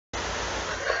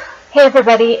Hey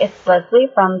everybody, it's Leslie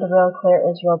from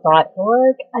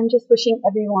therealclearisrael.org. I'm just wishing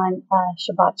everyone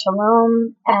Shabbat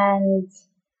Shalom and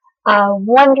a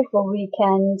wonderful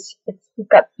weekend. We've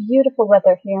got beautiful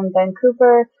weather here in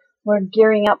Vancouver. We're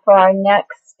gearing up for our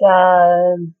next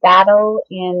battle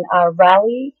in our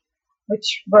rally,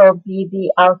 which will be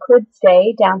the Al Quds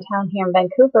Day downtown here in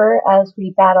Vancouver as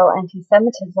we battle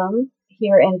anti-Semitism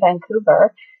here in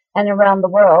Vancouver and around the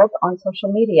world on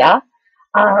social media.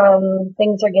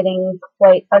 Things are getting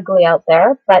quite ugly out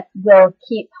there, but we'll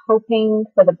keep hoping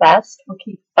for the best. We'll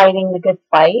keep fighting the good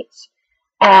fight.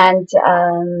 And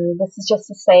this is just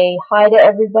to say hi to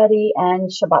everybody and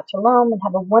Shabbat Shalom and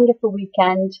have a wonderful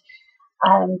weekend.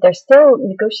 They're still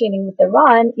negotiating with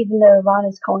Iran, even though Iran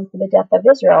is calling for the death of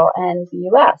Israel and the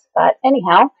U.S. But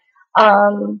anyhow,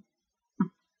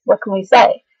 what can we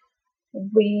say?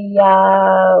 We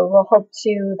will hope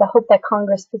that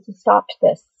Congress puts a stop to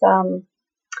this.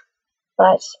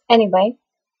 But anyway,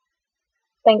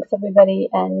 thanks everybody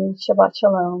and Shabbat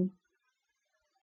Shalom.